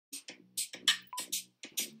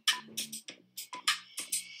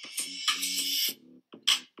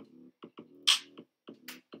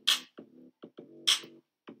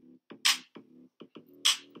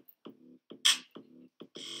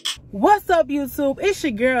What's up, YouTube? It's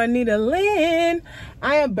your girl Anita Lynn.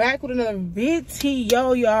 I am back with another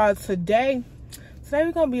video, y'all. Today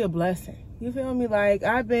we're gonna be a blessing. You feel me? Like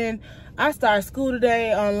I started school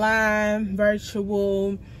today, online,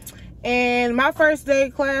 virtual, and my first day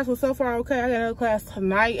of class was so far okay. I got another class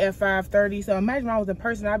tonight at 5:30. So imagine if I was in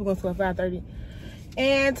person, I'd be going to school at 5:30.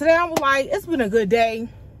 And today I was like, it's been a good day,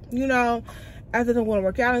 you know. After I'm going to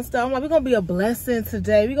work out and stuff, I'm like, we're gonna be a blessing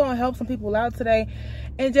today. We're gonna help some people out today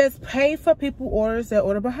and just pay for people orders that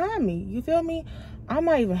order behind me. You feel me? I'm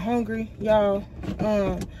not even hungry, y'all.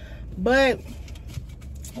 But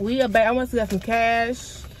we are back. I went to get some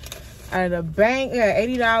cash out of the bank. I got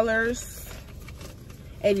 $80,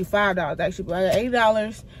 $85 actually, but I got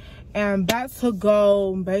 $80, and I'm about to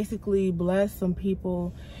go basically bless some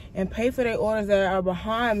people and pay for their orders that are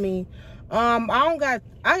behind me. I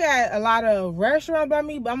got a lot of restaurants by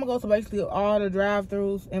me, but I'm gonna go to basically all the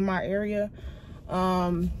drive-thrus in my area.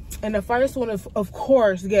 And the first one is, of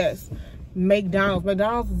course, yes, McDonald's.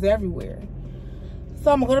 McDonald's is everywhere.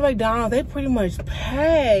 So I'm gonna go to McDonald's. They pretty much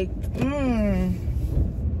packed.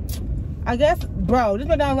 I guess, bro, this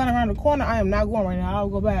McDonald's not around the corner. I am not going right now. I'll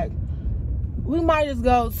go back. We might just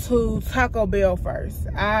go to Taco Bell first.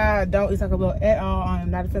 I don't eat Taco Bell at all. I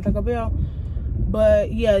am not a fan of Taco Bell.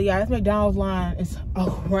 But yeah, this McDonald's line is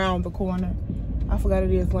around the corner. I forgot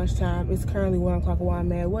it is lunchtime. It's currently 1 o'clock where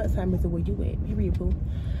I'm at. What time is it where you at? Period, boo.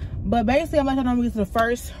 But basically, I'm letting you know to the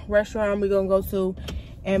first restaurant we're gonna go to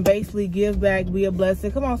and basically give back, be a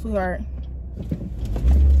blessing. Come on, sweetheart.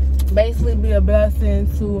 Basically be a blessing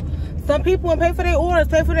to some people and pay for their orders,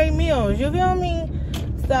 pay for their meals. You feel me?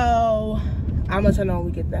 So I'm gonna let you know when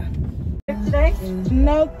we get there. Today?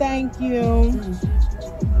 No, thank you.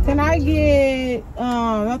 Can I get,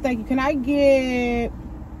 no thank you. Can I get,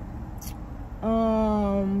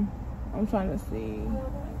 I'm trying to see.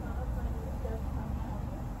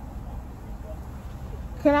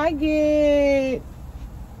 Can I get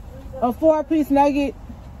a 4-piece nugget?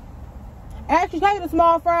 Actually, can I get a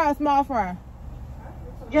small fry? A small fry.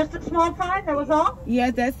 Just a small fry, that was all?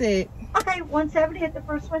 Yes, that's it. Okay, 170 at the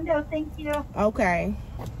first window, thank you. Okay.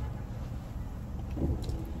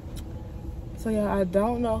 So yeah, I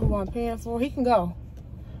don't know who I'm paying for. He can go.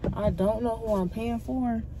 I don't know who I'm paying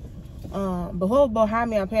for. But whoever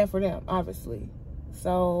behind me, I'm paying for them, obviously.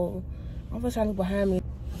 So I'm gonna try to look behind me.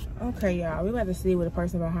 Okay, y'all, we about to see what the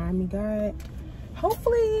person behind me got.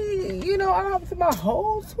 Hopefully, you know, I don't have to pay my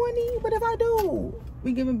whole 20, but if I do,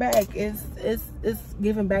 we giving back. It's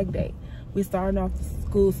giving back day. We starting off the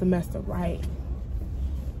school semester, right?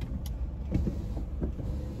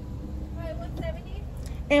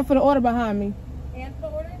 And for the order behind me. And for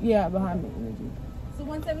the order? Yeah, behind me. So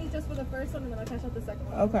 170 just for the first one, and then I'll cash out the second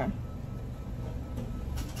one. Okay.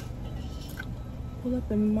 Pull up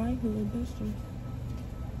the mic, little bester.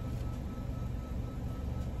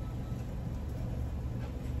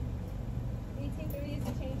 $18.30 is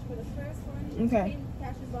the change for the first one. Okay.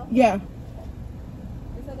 Cash as well? Yeah. And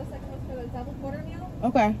so the second one's for the double quarter meal.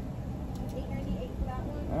 Okay. $8.98 for that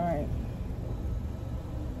one. All right.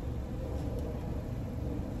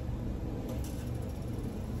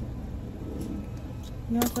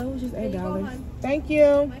 No, so it was just $8. Thank you.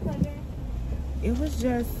 My pleasure. It was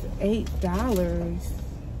just $8.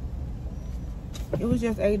 It was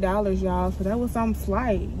just $8, y'all. So that was something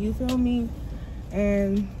slight. You feel me?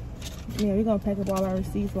 And yeah, we're gonna pack up all our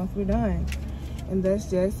receipts once we're done. And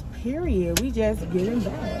that's just period. We just giving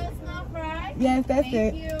back. That's not right. Yes, that's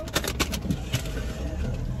it. Thank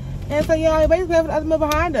you. And so y'all basically have the other meal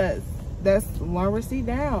behind us. That's one receipt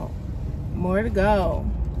down. More to go.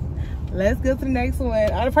 Let's go to the next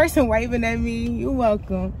one. Other person waving at me. You're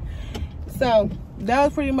welcome. So that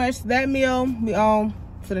was pretty much that meal. We on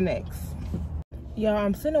to the next. Y'all,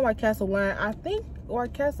 I'm sitting in White Castle line. I think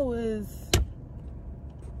White Castle is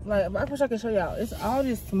like, I wish I could show y'all. It's all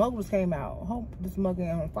this smoke just came out. Hope the smoke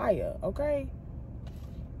ain't on fire, okay?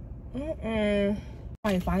 I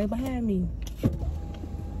ain't finding behind me.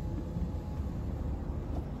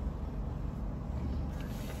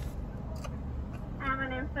 My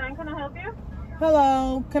name's Sam. Can I help you?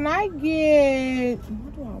 Hello, can I get,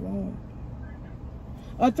 what do I want?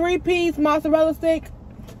 A 3-piece mozzarella stick?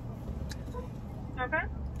 Okay.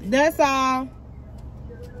 That's all.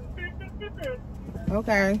 $2.66.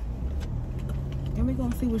 Okay. And we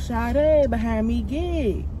gonna see what Sade behind me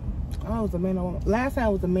get. Oh, it was a man or woman. Last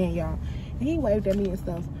time was a man, y'all. And he waved at me and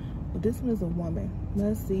stuff. But this one is a woman.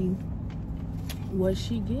 Let's see what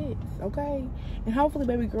she gets, okay? And hopefully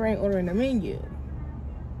baby girl ain't ordering the menu.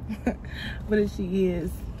 But if she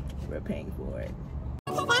is, we're paying for it.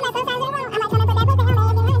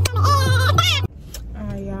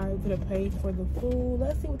 Alright, y'all, gonna pay for the food.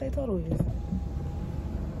 Let's see what their total is.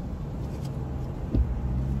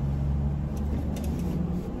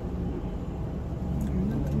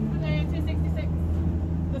 $266.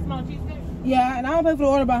 The small cheesecake. Yeah, and I'll pay for the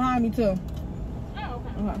order behind me too. Oh, okay.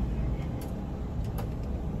 Okay.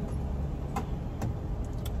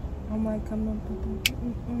 I might come up. You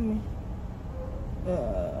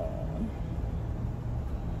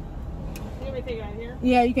want me to take it right here?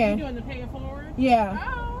 Yeah, you You can. doing the pay it forward? Yeah.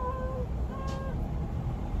 Oh.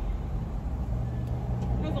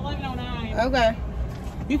 It was $11.09. Okay.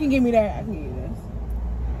 You can give me that. I can give you this.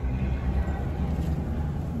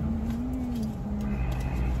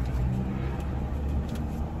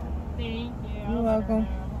 Thank you. You're welcome.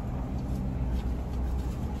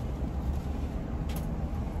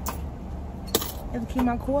 I have to keep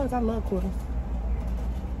my quarters. I love quarters.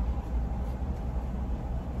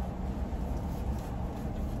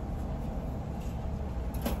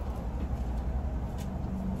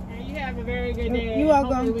 And you have a very good day. You're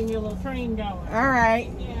welcome. Hopefully we can get a little train going. All right.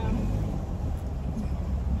 Yeah.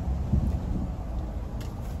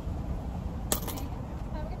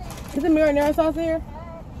 Is the marinara sauce here?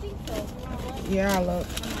 Yeah, I look.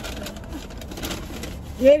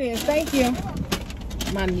 Yeah, it is. Thank you.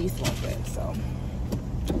 My niece wants that, so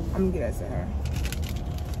I'm gonna get that to her.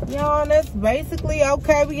 Y'all, that's basically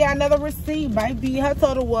okay. We got another receipt, baby. Her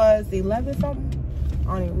total was 11 something.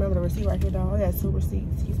 I don't even remember the receipt right here, dog. I got 2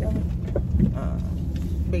 receipts. You feel me?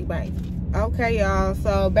 Big bang. Okay, y'all.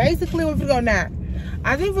 So basically, where we go now?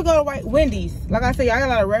 I think we go to Wendy's. Like I said, y'all got a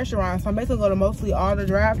lot of restaurants. So I'm basically going to mostly all the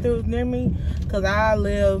drive-thrus near me, because I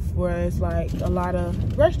live where it's like a lot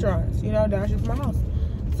of restaurants, you know, down here from my house.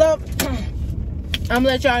 So I'm gonna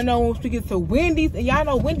let y'all know when we get to Wendy's, and y'all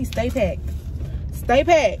know Wendy's stay packed. Stay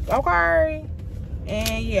packed, okay?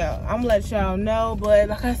 And yeah, I'm gonna let y'all know. But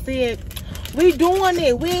like I said, we doing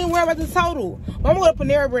it. We ain't worried about the total. But I'm gonna go to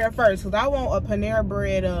Panera Bread first, because I want a Panera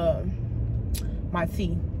Bread my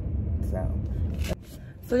tea.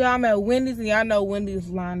 So y'all, I'm at Wendy's, and y'all know Wendy's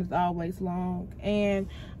line is always long. And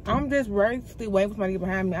I'm just basically waiting for somebody to get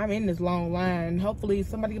behind me. I'm in this long line. Hopefully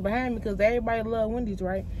somebody get behind me, because everybody love Wendy's,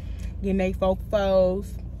 right? Getting they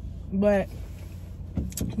foes. But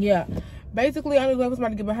yeah, basically I'm just waiting for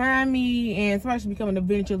somebody to get behind me, and somebody should be coming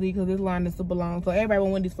eventually, because this line is super long. So everybody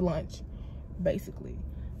want Wendy's for lunch, basically.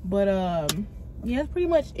 But yeah, that's pretty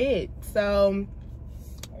much it. So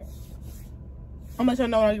I'm gonna let y'all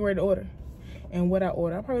know when I get ready to order and what I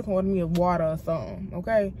order. I probably gonna order me a water or something,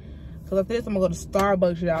 okay? Because after this, I'm gonna go to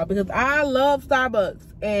Starbucks, y'all, because I love Starbucks,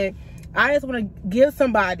 and I just want to give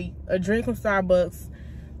somebody a drink from Starbucks.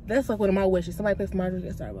 That's like one of my wishes. Somebody pays for my drink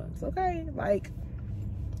at Starbucks, okay? Like,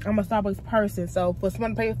 I'm a Starbucks person, so for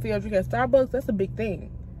someone to pay for your drink at Starbucks, that's a big thing.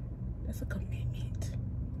 That's a commitment,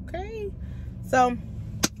 okay? So,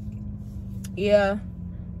 yeah,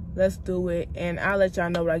 let's do it, and I'll let y'all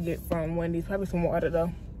know what I get from Wendy's. Probably some water,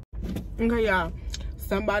 though. Okay, y'all,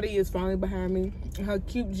 somebody is finally behind me in her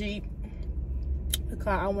cute Jeep. The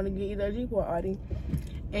car I want to get, either a Jeep or Audi.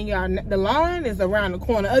 And y'all, the line is around the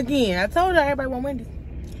corner again. I told y'all everybody want Wendy's,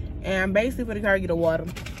 and I'm basically for the car to get a water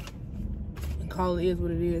and call it is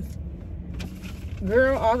what it is.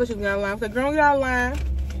 Girl also should get out of line. I said, girl, get out of line.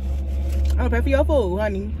 I'm gonna pay for your food,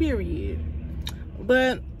 honey, period.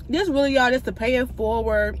 But this really, y'all, just to pay it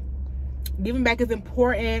forward. Giving back is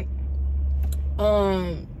important.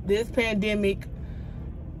 This pandemic,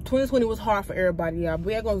 2020 was hard for everybody, y'all. But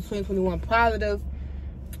we are going to 2021 positive.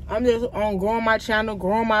 I'm just on growing my channel,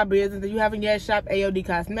 growing my business. If you haven't yet, shop AOD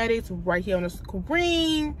Cosmetics right here on the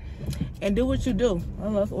screen, and do what you do.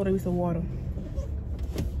 Let's order me some water.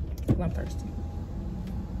 I'm thirsty.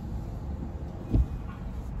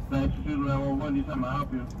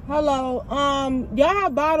 Hello. Y'all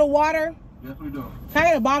have bottled water? Yes, we do. Can I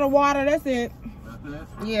get a bottle of water? That's it. That's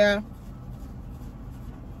it? Yeah.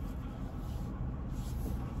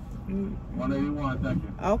 181, thank you.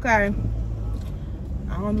 Okay.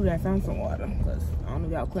 I don't know that I found some water, because I don't know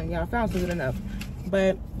if y'all clean. Y'all found some good enough.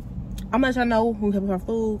 But I'm gonna let y'all know when we have our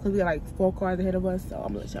food, because we got like 4 cars ahead of us, so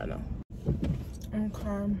I'm gonna let y'all know.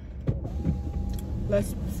 Okay.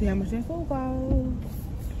 Let's see how much that food costs.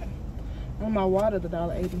 And my water's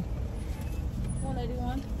 $1.80.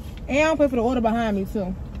 181. And I'll pay for the order behind me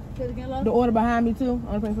too. Say it again, love. The order behind me too.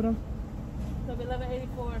 I'll pay for them. So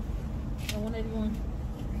 1184 and 181.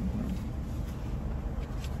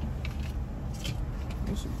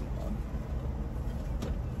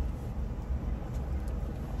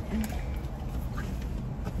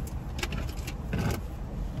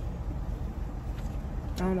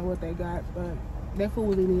 I don't know what they got, but their food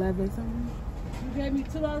was 11 something. You gave me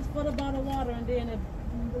 $2 for the bottle of water, and then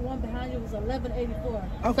The one behind you was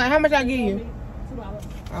 $11.84. Okay, how much I give you? $2.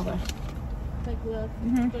 Okay. Take well.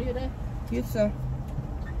 Mhm. So you there? You too.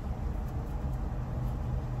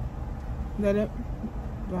 Is that it?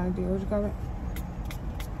 Do I do what you call it?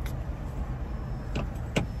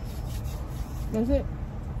 That's it.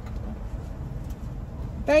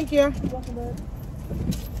 Thank you. Welcome back.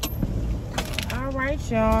 All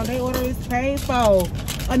right, y'all. They order is paid for.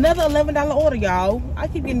 Another $11 order, y'all. I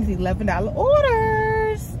keep getting these $11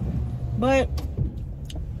 orders. But,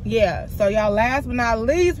 yeah. So, y'all, last but not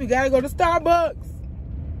least, we got to go to Starbucks.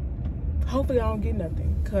 Hopefully, I don't get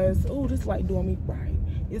nothing. Because, ooh, this light doing me right.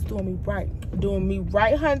 It's doing me right. Doing me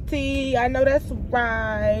right, hunty. I know that's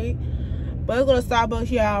right. But let's go to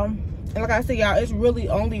Starbucks, y'all. And like I said, y'all, it's really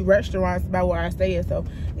only restaurants about where I stay at. So,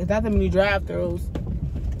 it's not that many drive-thrus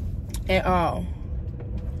at all.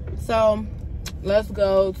 So, let's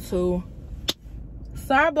go to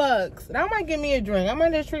Starbucks. That might give me a drink. I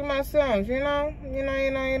might just treat myself, you know?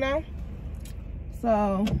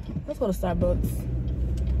 So, let's go to Starbucks.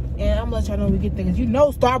 And I'm gonna let y'all know when we get there. Cause you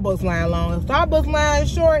know Starbucks line long. If Starbucks line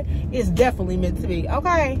is short, it's definitely meant to be.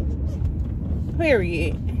 Okay?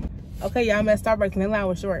 Period. Okay, y'all, I'm at Starbucks and that line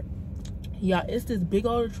was short. Y'all, it's this big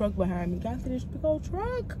old truck behind me. You guys see this big old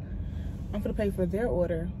truck? I'm gonna pay for their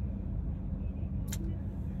order.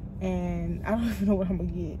 And I don't even know what I'm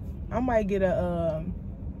gonna get. I might get a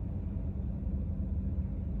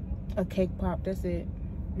cake pop. That's it.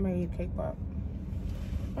 I might get a cake pop.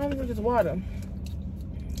 I'm gonna drink this water.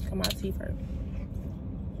 Come my teeth hurt.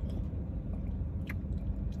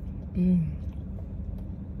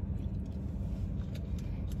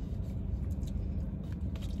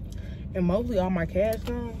 And mostly all my cash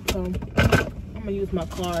now, so I'm gonna use my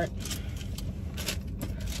card.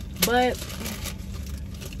 But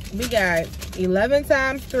we got 11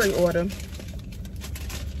 times 3 order.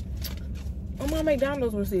 Oh, my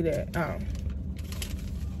McDonald's will see that. Oh.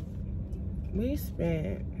 We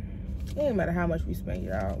spent, it didn't matter how much we spent,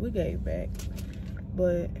 y'all. We gave back.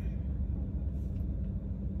 But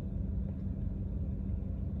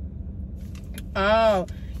oh,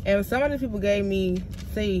 and some of the people gave me,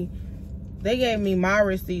 see, they gave me my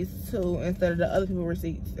receipts too instead of the other people's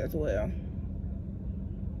receipts as well.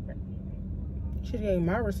 Should have gave me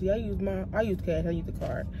my receipt. I used cash. I used the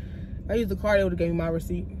card. I used the card. They would have gave me my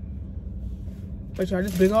receipt. But y'all,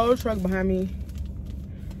 this big old truck behind me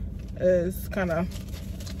is kind of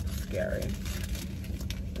scary.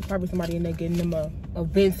 There's probably somebody in there getting them a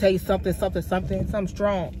Vente something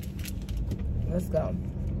strong. Let's go.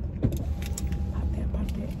 Pop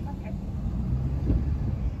that.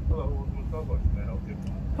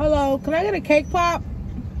 Hello, can I get a cake pop?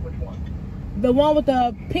 Which one? The one with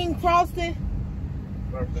the pink frosting?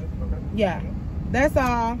 Okay. Yeah, that's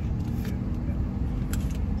all.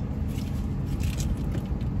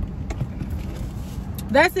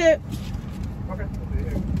 That's it. Okay.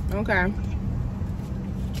 Okay.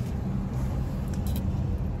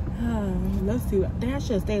 Let's see. Damn, I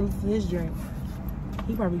should stay listening to this drink.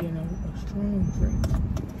 He probably getting a strong drink.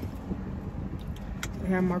 I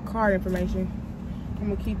have my card information. I'm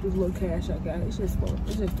gonna keep this little cash I got. It's just $3.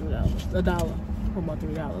 $1. For my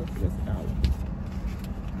 $3. Just $1.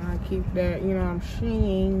 I keep that, you know, I'm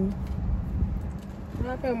shinging.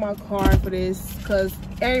 I pay my card for this because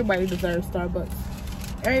everybody deserves Starbucks.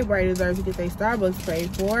 Everybody deserves to get their Starbucks paid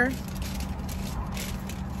for.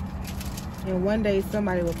 And one day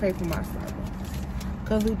somebody will pay for my Starbucks.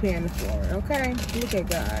 Because we paying for it, okay? Look at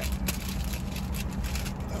God.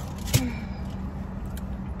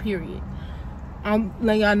 Period. I'm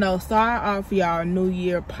letting y'all know, start off y'all new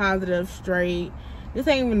year positive, straight. This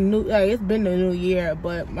ain't even new, it's been the new year,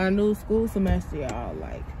 but my new school semester, y'all,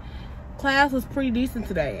 like, class was pretty decent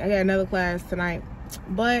today. I got another class tonight.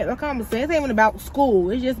 But like I'm saying, it's ain't even about school.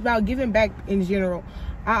 It's just about giving back in general.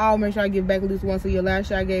 I always make sure I give back at least once a year. Last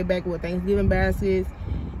year I gave back with Thanksgiving baskets.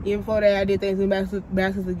 Even before that, I did Thanksgiving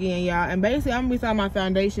baskets again, y'all. And basically, I'm gonna be starting my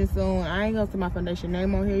foundation soon. I ain't gonna put my foundation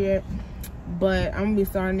name on here yet, but I'm gonna be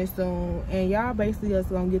starting it soon. And y'all basically just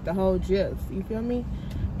gonna get the whole gist. You feel me?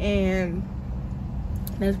 And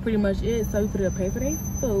that's pretty much it. So people to pay for their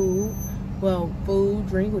food. Well, food,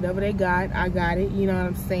 drink, whatever they got. I got it. You know what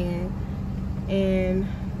I'm saying? And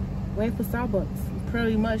wait for Starbucks.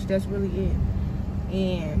 Pretty much that's really it.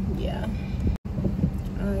 And yeah.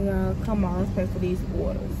 Y'all, come on, let's pay for these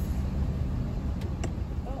orders.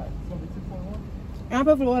 Alright, it's gonna be 2.1. And I'll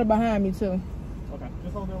pay for the order behind me too. Okay,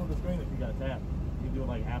 just hold there with the screen if you got a tap. You can do it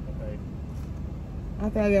like Apple Pay. I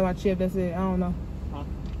think I got my chip, that's it. I don't know.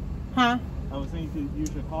 Huh? I was saying you could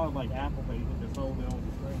use your card like Apple Pay. You can just hold it on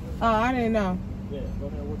the screen. Oh, I didn't know. Yeah, go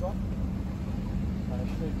there. What's up?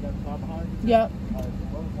 You got the car behind you? Yep. Alright,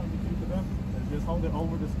 so one time you speak to them, and just hold it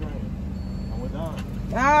over the screen. And we're done.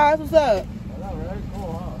 Ah, that's what's up. Well, that very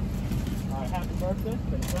cool, huh? Alright, happy birthday.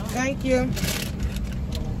 Thank you.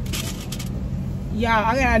 Y'all,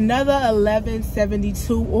 I got another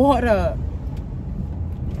 1172 order.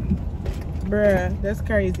 Bruh, that's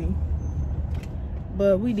crazy.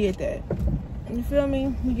 But we did that. You feel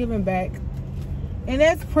me? We giving back. And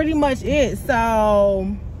that's pretty much it.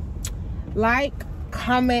 So, like,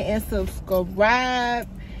 comment, and subscribe.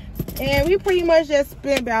 And we pretty much just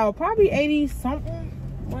spent about probably 80 something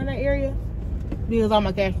in that area. Because all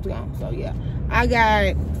my cash was gone. So, yeah. I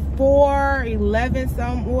got 4 11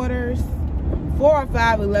 some orders. 4 or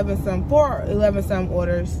 5 11 some. 4 11 some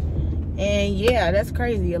orders. And yeah, that's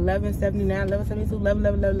crazy. 1179, 1172, 11,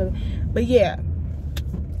 11, 11, 11. But yeah.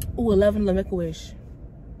 Ooh, 11, let me make a wish.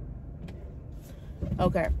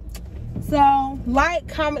 Okay. So, like,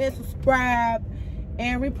 comment, and subscribe.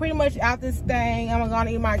 And we pretty much out this thing. I'm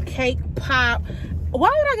gonna eat my cake pop. Why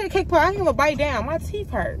would I get a cake pop? I can't even bite down. My teeth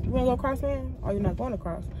hurt. You wanna go across, man? Oh, you're not going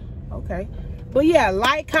across. Okay. But yeah,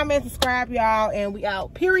 like, comment, subscribe, y'all. And we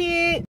out. Period.